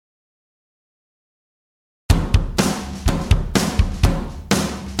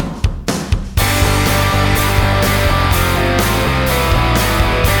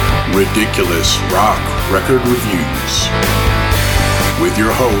Ridiculous Rock Record Reviews with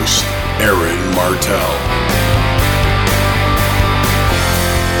your host, Aaron Martell.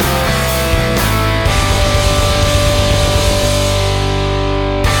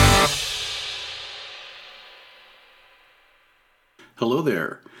 Hello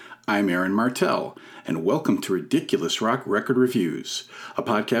there, I'm Aaron Martell, and welcome to Ridiculous Rock Record Reviews, a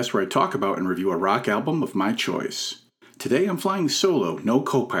podcast where I talk about and review a rock album of my choice. Today I'm flying solo, no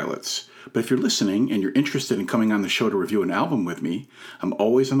co-pilots, but if you're listening and you're interested in coming on the show to review an album with me, I'm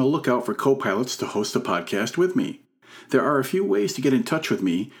always on the lookout for co-pilots to host the podcast with me. There are a few ways to get in touch with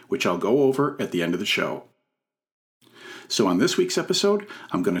me, which I'll go over at the end of the show. So on this week's episode,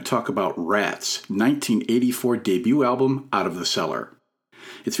 I'm going to talk about Ratt's 1984 debut album, Out of the Cellar.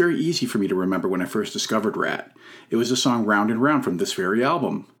 It's very easy for me to remember when I first discovered Ratt. It was the song Round and Round from this very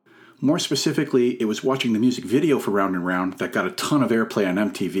album. More specifically, it was watching the music video for Round and Round that got a ton of airplay on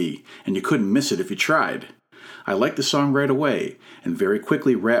MTV, and you couldn't miss it if you tried. I liked the song right away, and very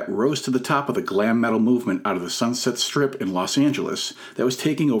quickly Ratt rose to the top of the glam metal movement out of the Sunset Strip in Los Angeles that was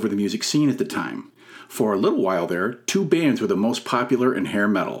taking over the music scene at the time. For a little while there, two bands were the most popular in hair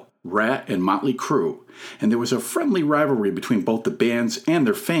metal, Ratt and Motley Crue, and there was a friendly rivalry between both the bands and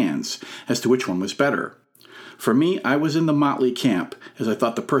their fans as to which one was better. For me, I was in the Motley camp, as I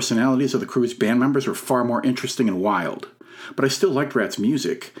thought the personalities of the Crue's band members were far more interesting and wild. But I still liked Ratt's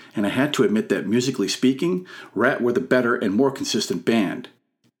music, and I had to admit that musically speaking, Ratt were the better and more consistent band.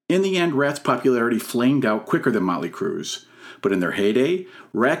 In the end, Ratt's popularity flamed out quicker than Motley Crue's, but in their heyday,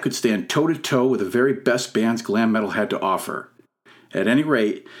 Ratt could stand toe-to-toe with the very best bands glam metal had to offer. At any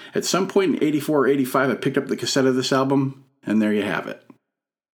rate, at some point in 84 or 85 I picked up the cassette of this album, and there you have it.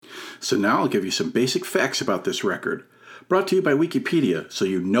 So now I'll give you some basic facts about this record, brought to you by Wikipedia so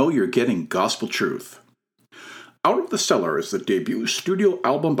you know you're getting gospel truth. Out of the Cellar is the debut studio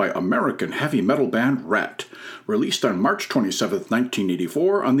album by American heavy metal band Ratt, released on March 27,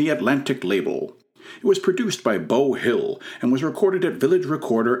 1984 on the Atlantic label. It was produced by Beau Hill and was recorded at Village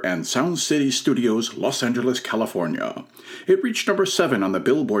Recorder and Sound City Studios, Los Angeles, California. It reached number 7 on the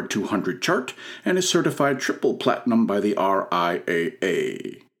Billboard 200 chart and is certified triple platinum by the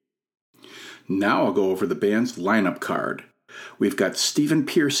RIAA. Now I'll go over the band's lineup card. We've got Stephen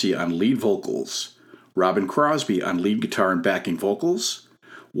Pearcy on lead vocals, Robin Crosby on lead guitar and backing vocals,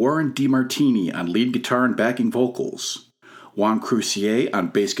 Warren DeMartini on lead guitar and backing vocals, Juan Croucier on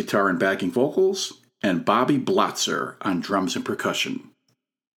bass guitar and backing vocals, and Bobby Blotzer on drums and percussion.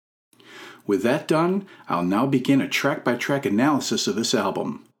 With that done, I'll now begin a track-by-track analysis of this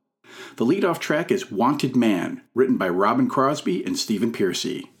album. The lead-off track is Wanted Man, written by Robin Crosby and Stephen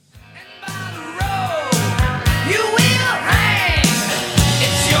Pearcy.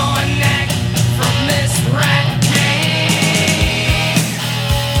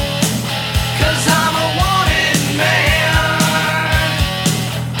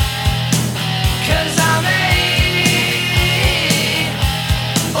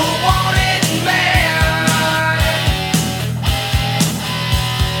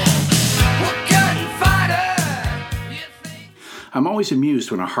 I'm always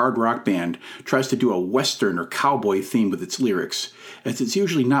amused when a hard rock band tries to do a western or cowboy theme with its lyrics, as it's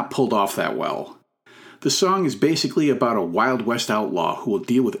usually not pulled off that well. The song is basically about a Wild West outlaw who will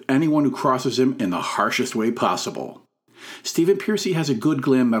deal with anyone who crosses him in the harshest way possible. Stephen Pearcy has a good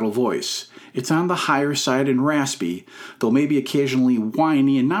glam metal voice. It's on the higher side and raspy, though maybe occasionally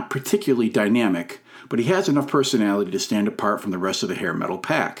whiny and not particularly dynamic, but he has enough personality to stand apart from the rest of the hair metal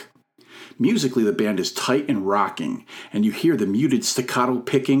pack. Musically, the band is tight and rocking, and you hear the muted staccato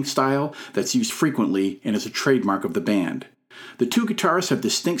picking style that's used frequently and is a trademark of the band. The two guitarists have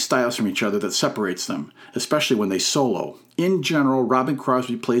distinct styles from each other that separates them, especially when they solo. In general, Robin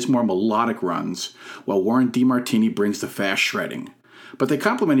Crosby plays more melodic runs, while Warren DeMartini brings the fast shredding. But they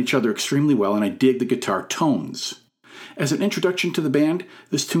complement each other extremely well, and I dig the guitar tones. As an introduction to the band,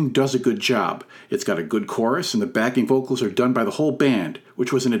 this tune does a good job. It's got a good chorus, and the backing vocals are done by the whole band,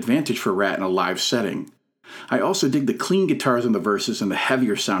 which was an advantage for Ratt in a live setting. I also dig the clean guitars in the verses and the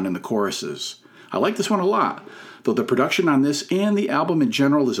heavier sound in the choruses. I like this one a lot, though the production on this and the album in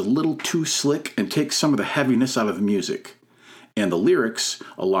general is a little too slick and takes some of the heaviness out of the music. And the lyrics,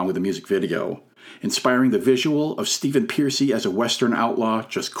 along with the music video, inspiring the visual of Stephen Pearcy as a Western outlaw,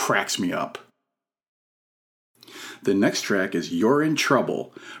 just cracks me up. The next track is You're in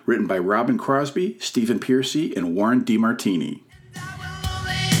Trouble, written by Robin Crosby, Stephen Pearcy, and Warren DeMartini.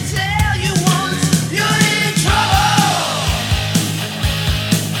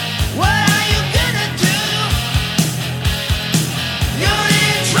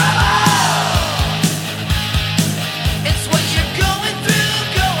 It's what you're going through,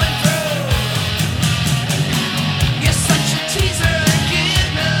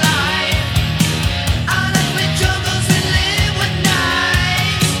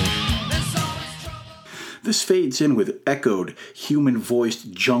 This fades in with echoed,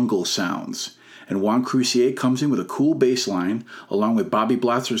 human-voiced jungle sounds, and Juan Croucier comes in with a cool bass line, along with Bobby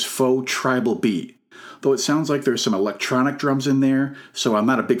Blotzer's faux tribal beat. Though it sounds like there's some electronic drums in there, so I'm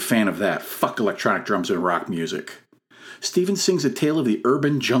not a big fan of that. Fuck electronic drums in rock music. Stevens sings a tale of the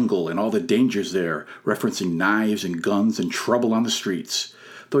urban jungle and all the dangers there, referencing knives and guns and trouble on the streets,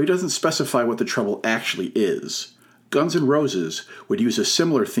 though he doesn't specify what the trouble actually is. Guns N' Roses would use a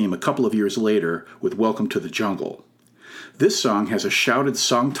similar theme a couple of years later with Welcome to the Jungle. This song has a shouted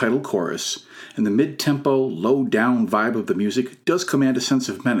song title chorus, and the mid-tempo, low-down vibe of the music does command a sense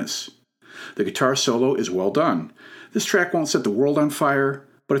of menace. The guitar solo is well done. This track won't set the world on fire,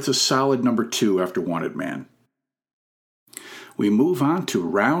 but it's a solid number 2 after Wanted Man. We move on to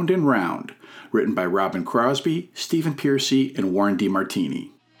Round and Round, written by Robin Crosby, Stephen Pearcy, and Warren DeMartini.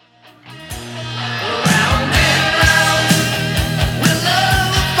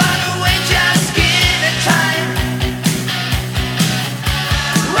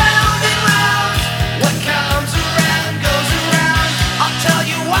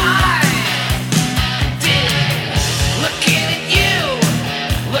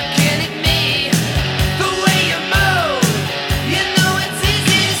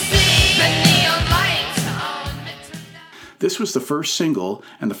 This was the first single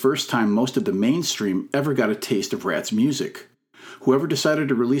and the first time most of the mainstream ever got a taste of Ratt's music. Whoever decided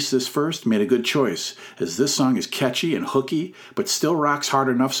to release this first made a good choice, as this song is catchy and hooky, but still rocks hard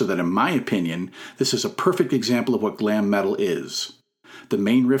enough so that, in my opinion, this is a perfect example of what glam metal is. The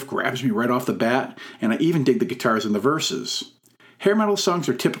main riff grabs me right off the bat, and I even dig the guitars in the verses. Hair metal songs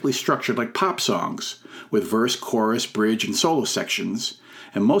are typically structured like pop songs, with verse, chorus, bridge, and solo sections,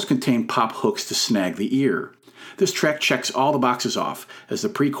 and most contain pop hooks to snag the ear. This track checks all the boxes off, as the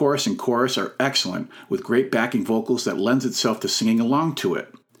pre-chorus and chorus are excellent, with great backing vocals that lends itself to singing along to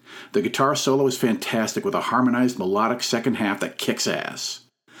it. The guitar solo is fantastic, with a harmonized melodic second half that kicks ass.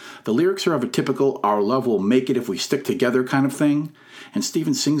 The lyrics are of a typical "our love will make it if we stick together" kind of thing, and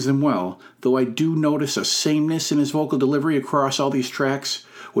Stephen sings them well, though I do notice a sameness in his vocal delivery across all these tracks,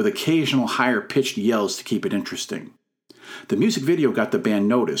 with occasional higher-pitched yells to keep it interesting. The music video got the band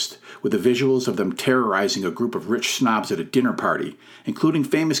noticed, with the visuals of them terrorizing a group of rich snobs at a dinner party, including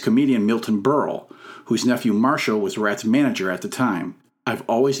famous comedian Milton Berle, whose nephew Marshall was Ratt's manager at the time. I've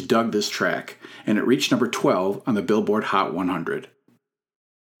always dug this track, and it reached number 12 on the Billboard Hot 100.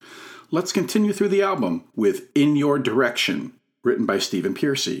 Let's continue through the album with In Your Direction, written by Stephen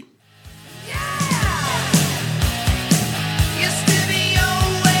Pearcy.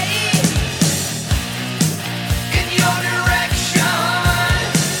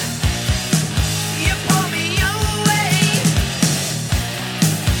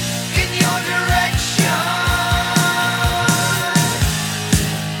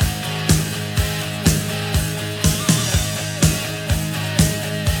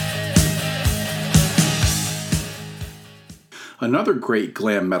 Another great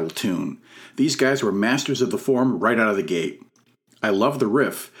glam metal tune. These guys were masters of the form right out of the gate. I love the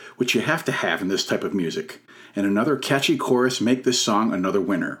riff, which you have to have in this type of music, and another catchy chorus make this song another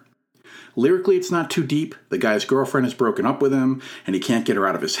winner. Lyrically, it's not too deep. The guy's girlfriend has broken up with him, and he can't get her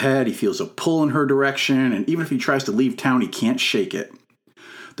out of his head. He feels a pull in her direction, and even if he tries to leave town, he can't shake it.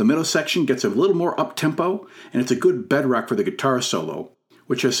 The middle section gets a little more up-tempo, and it's a good bedrock for the guitar solo,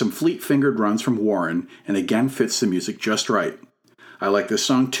 which has some fleet-fingered runs from Warren, and again fits the music just right. I like this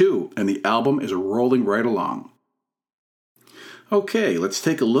song too, and the album is rolling right along. Okay, let's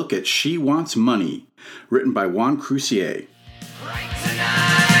take a look at She Wants Money, written by Juan Croucier.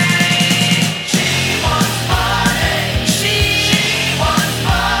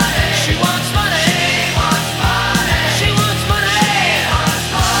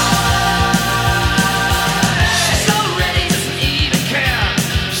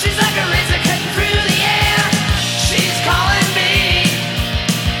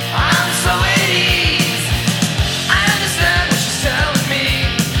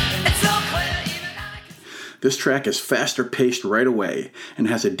 This track is faster paced right away and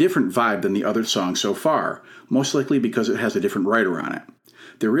has a different vibe than the other songs so far, most likely because it has a different writer on it.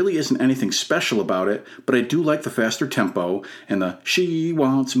 There really isn't anything special about it, but I do like the faster tempo and the "She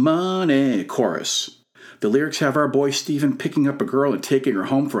Wants Money" chorus. The lyrics have our boy Stephen picking up a girl and taking her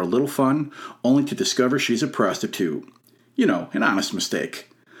home for a little fun, only to discover she's a prostitute. You know, an honest mistake.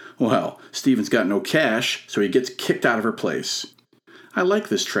 Well, Stephen's got no cash, so he gets kicked out of her place. I like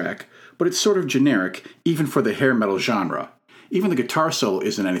this track, but it's sort of generic, even for the hair metal genre. Even the guitar solo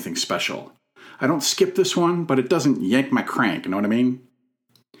isn't anything special. I don't skip this one, but it doesn't yank my crank, you know what I mean?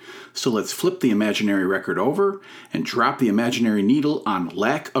 So let's flip the imaginary record over and drop the imaginary needle on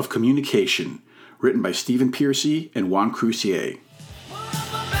Lack of Communication, written by Stephen Pearcy and Juan Croucier.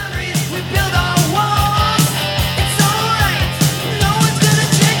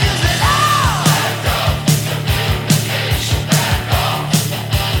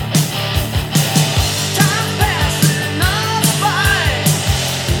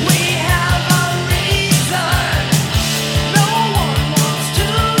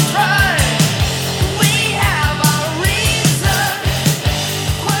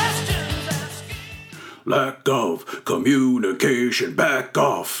 Lack of communication, back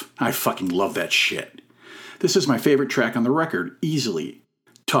off. I fucking love that shit. This is my favorite track on the record, easily.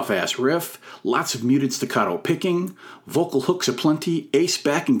 Tough-ass riff, lots of muted staccato picking, vocal hooks aplenty, ace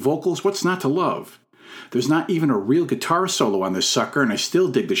backing vocals, what's not to love? There's not even a real guitar solo on this sucker, and I still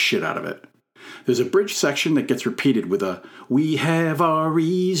dig the shit out of it. There's a bridge section that gets repeated with a "we have our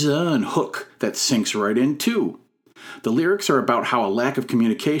reason" hook that sinks right in too. The lyrics are about how a lack of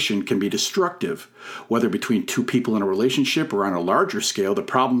communication can be destructive, whether between two people in a relationship or on a larger scale, the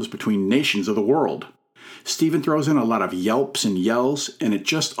problems between nations of the world. Stephen throws in a lot of yelps and yells, and it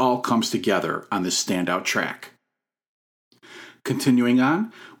just all comes together on this standout track. Continuing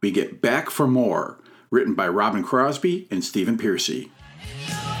on, we get Back for More, written by Robin Crosby and Stephen Pearcy.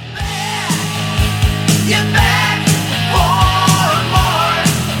 You're back for more.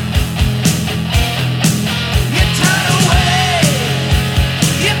 You turn away.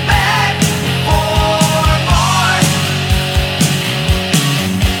 You're back for more.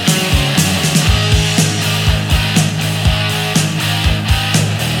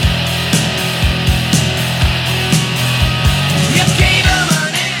 You gave him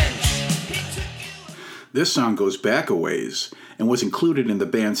an inch. This song goes back a ways and was included in the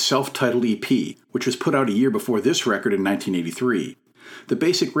band's self-titled EP, which was put out a year before this record in 1983. The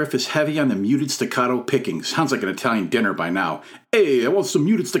basic riff is heavy on the muted staccato picking. Sounds like an Italian dinner by now. Hey, I want some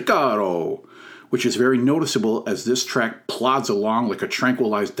muted staccato! Which is very noticeable as this track plods along like a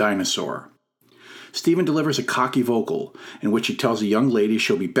tranquilized dinosaur. Stephen delivers a cocky vocal, in which he tells a young lady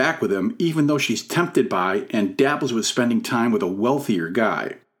she'll be back with him even though she's tempted by and dabbles with spending time with a wealthier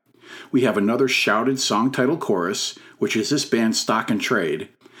guy. We have another shouted song title chorus, which is this band's stock and trade,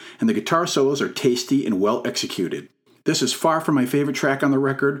 and the guitar solos are tasty and well executed. This is far from my favorite track on the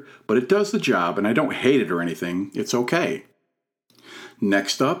record, but it does the job, and I don't hate it or anything. It's okay.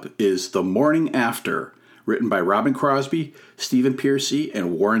 Next up is The Morning After, written by Robin Crosby, Stephen Pearcy,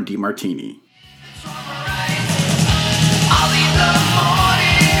 and Warren DeMartini.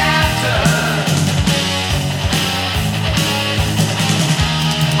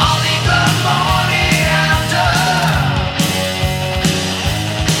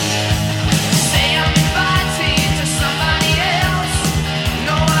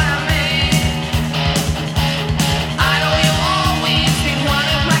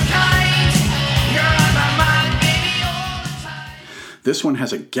 This one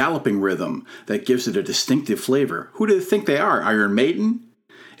has a galloping rhythm that gives it a distinctive flavor. Who do they think they are, Iron Maiden?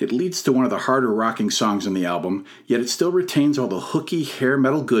 It leads to one of the harder rocking songs on the album, yet it still retains all the hooky hair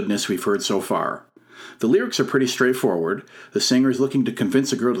metal goodness we've heard so far. The lyrics are pretty straightforward. The singer is looking to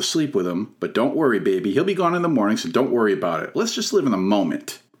convince a girl to sleep with him, but don't worry, baby, he'll be gone in the morning, so don't worry about it. Let's just live in the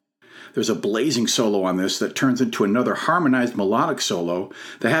moment. There's a blazing solo on this that turns into another harmonized melodic solo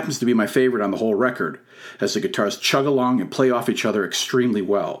that happens to be my favorite on the whole record, as the guitars chug along and play off each other extremely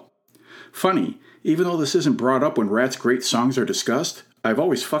well. Funny, even though this isn't brought up when Ratt's great songs are discussed, I've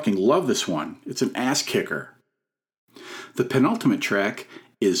always fucking loved this one. It's an ass kicker. The penultimate track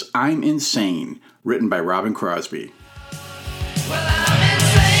is I'm Insane, written by Robin Crosby. Well, I'm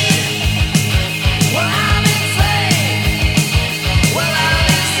insane. Well, I'm insane. Well, I'm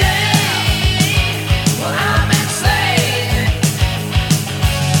insane. Well, I'm insane.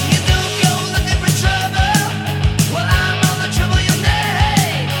 You don't go looking for trouble. Well, I'm all the trouble you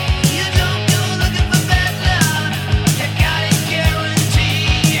need. You don't go looking for bad luck. You got it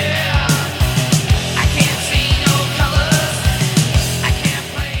guaranteed, yeah. I can't see no colors. I can't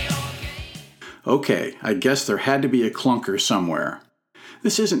play your game. Okay, I guess there had to be a clunker somewhere.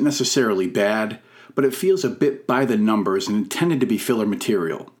 This isn't necessarily bad, but it feels a bit by the numbers and intended to be filler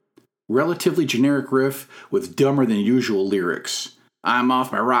material. Relatively generic riff with dumber than usual lyrics. I'm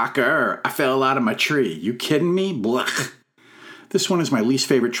off my rocker, I fell out of my tree, you kidding me? Blech. This one is my least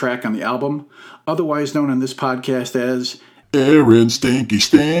favorite track on the album, otherwise known on this podcast as Aaron Stinky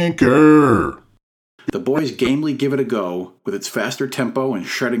Stinker. The boys gamely give it a go with its faster tempo and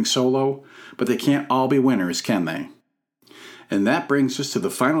shredding solo, but they can't all be winners, can they? And that brings us to the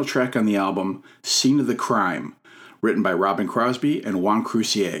final track on the album, Scene of the Crime, written by Robin Crosby and Juan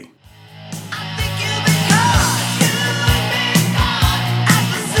Croucier. I think you've been caught at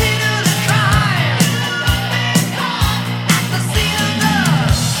the scene of the crime.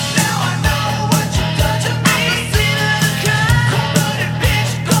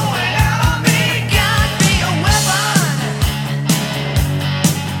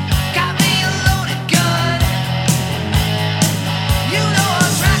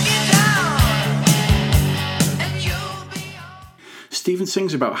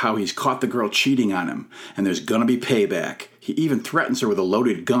 sings about how he's caught the girl cheating on him, and there's gonna be payback. He even threatens her with a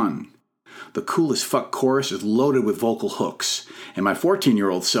loaded gun. The coolest fuck chorus is loaded with vocal hooks, and my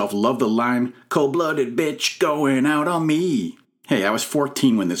 14-year-old self loved the line, "Cold-blooded bitch going out on me." Hey, I was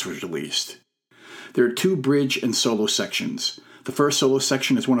 14 when this was released. There are 2 bridge and solo sections. The first solo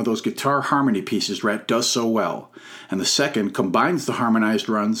section is one of those guitar harmony pieces Ratt does so well, and the second combines the harmonized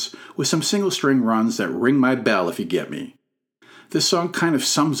runs with some single-string runs that ring my bell, if you get me. This song kind of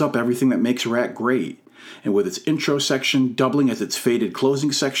sums up everything that makes Ratt great, and with its intro section doubling as its faded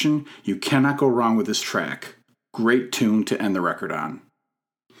closing section, you cannot go wrong with this track. Great tune to end the record on.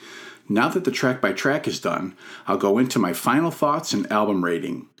 Now that the track by track is done, I'll go into my final thoughts and album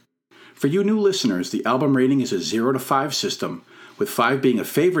rating. For you new listeners, the album rating is a 0 to 5 system, with 5 being a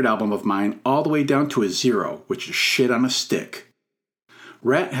favorite album of mine all the way down to a 0, which is shit on a stick.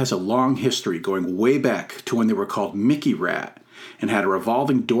 Ratt has a long history going way back to when they were called Mickey Ratt and had a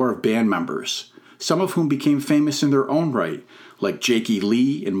revolving door of band members, some of whom became famous in their own right, like Jakey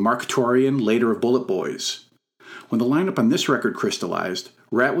Lee and Mark Torian, later of Bullet Boys. When the lineup on this record crystallized,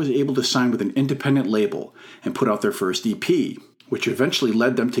 Ratt was able to sign with an independent label and put out their first EP, which eventually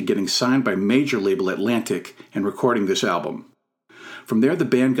led them to getting signed by major label Atlantic and recording this album. From there, the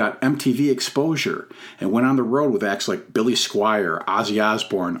band got MTV exposure and went on the road with acts like Billy Squier, Ozzy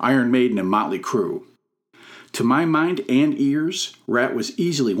Osbourne, Iron Maiden, and Motley Crue. To my mind and ears, Ratt was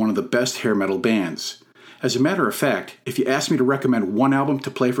easily one of the best hair metal bands. As a matter of fact, if you asked me to recommend one album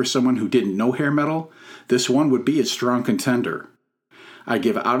to play for someone who didn't know hair metal, this one would be a strong contender. I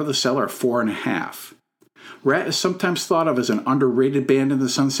give Out of the Cellar a 4.5. Ratt is sometimes thought of as an underrated band in the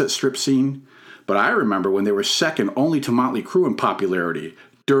Sunset Strip scene, but I remember when they were second only to Motley Crue in popularity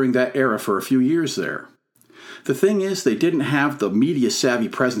during that era for a few years there. The thing is, they didn't have the media-savvy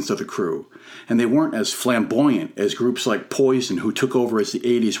presence of the Crue, and they weren't as flamboyant as groups like Poison who took over as the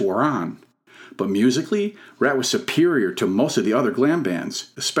 80s wore on. But musically, Ratt was superior to most of the other glam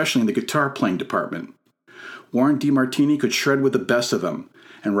bands, especially in the guitar-playing department. Warren DeMartini could shred with the best of them,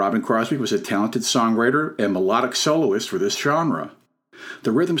 and Robin Crosby was a talented songwriter and melodic soloist for this genre.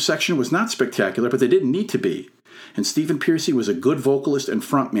 The rhythm section was not spectacular, but they didn't need to be, and Stephen Pearcy was a good vocalist and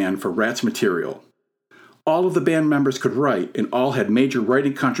frontman for Ratt's material. All of the band members could write, and all had major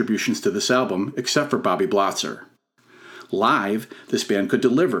writing contributions to this album, except for Bobby Blotzer. Live, this band could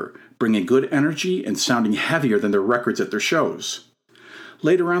deliver, bringing good energy and sounding heavier than their records at their shows.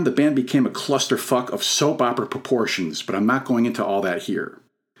 Later on, the band became a clusterfuck of soap opera proportions, but I'm not going into all that here.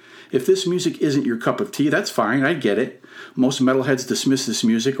 If this music isn't your cup of tea, that's fine, I get it. Most metalheads dismiss this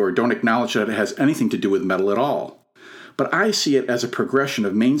music or don't acknowledge that it has anything to do with metal at all. But I see it as a progression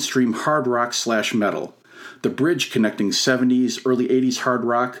of mainstream hard rock / metal, the bridge connecting 70s, early 80s hard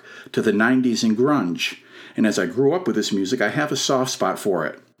rock to the 90s and grunge, and as I grew up with this music, I have a soft spot for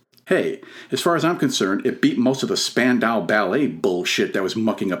it. Hey, as far as I'm concerned, it beat most of the Spandau Ballet bullshit that was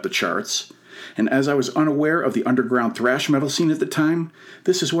mucking up the charts. And as I was unaware of the underground thrash metal scene at the time,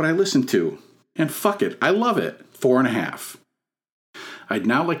 this is what I listened to. And fuck it, I love it. 4.5. I'd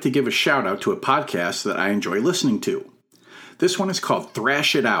now like to give a shout out to a podcast that I enjoy listening to. This one is called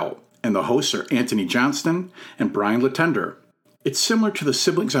Thrash It Out, and the hosts are Anthony Johnston and Brian Latender. It's similar to the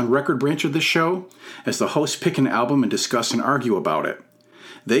Siblings on Record branch of this show, as the hosts pick an album and discuss and argue about it.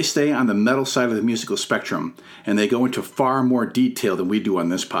 They stay on the metal side of the musical spectrum, and they go into far more detail than we do on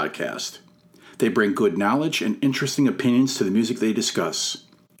this podcast. They bring good knowledge and interesting opinions to the music they discuss.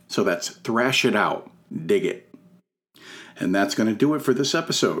 So that's Thrash It Out. Dig it. And that's going to do it for this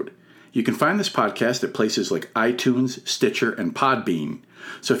episode. You can find this podcast at places like iTunes, Stitcher, and Podbean.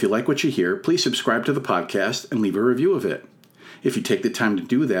 So if you like what you hear, please subscribe to the podcast and leave a review of it. If you take the time to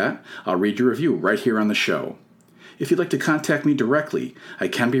do that, I'll read your review right here on the show. If you'd like to contact me directly, I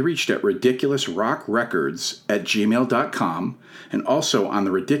can be reached at ridiculousrockrecords@gmail.com and also on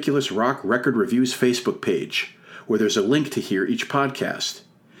the Ridiculous Rock Record Reviews Facebook page, where there's a link to hear each podcast.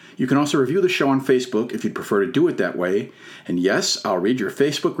 You can also review the show on Facebook if you'd prefer to do it that way, and yes, I'll read your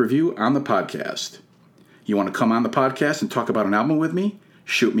Facebook review on the podcast. You want to come on the podcast and talk about an album with me?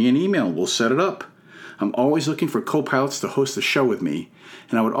 Shoot me an email, we'll set it up. I'm always looking for co-pilots to host the show with me,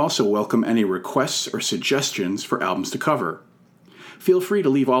 and I would also welcome any requests or suggestions for albums to cover. Feel free to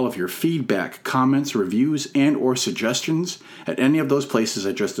leave all of your feedback, comments, reviews, and or suggestions at any of those places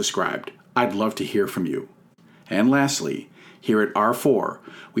I just described. I'd love to hear from you. And lastly, here at R4,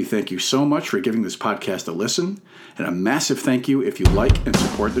 we thank you so much for giving this podcast a listen, and a massive thank you if you like and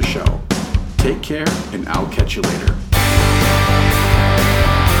support the show. Take care, and I'll catch you later.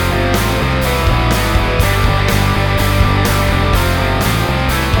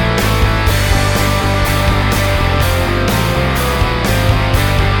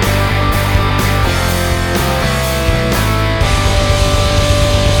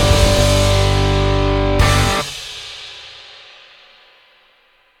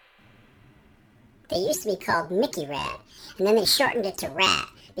 to be called Mickey Rat. And then they shortened it to Rat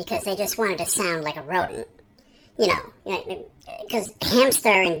because they just wanted to sound like a rodent. You know, because hamster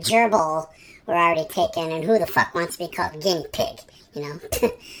and gerbil were already taken, and who the fuck wants to be called guinea pig? You know?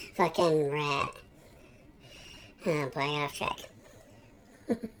 Fucking rat. Oh boy, off track.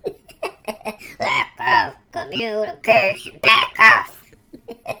 Let go, communication, back off.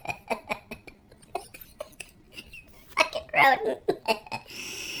 Fucking rodent.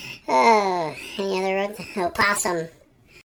 Oh, any other rodents? Opossum.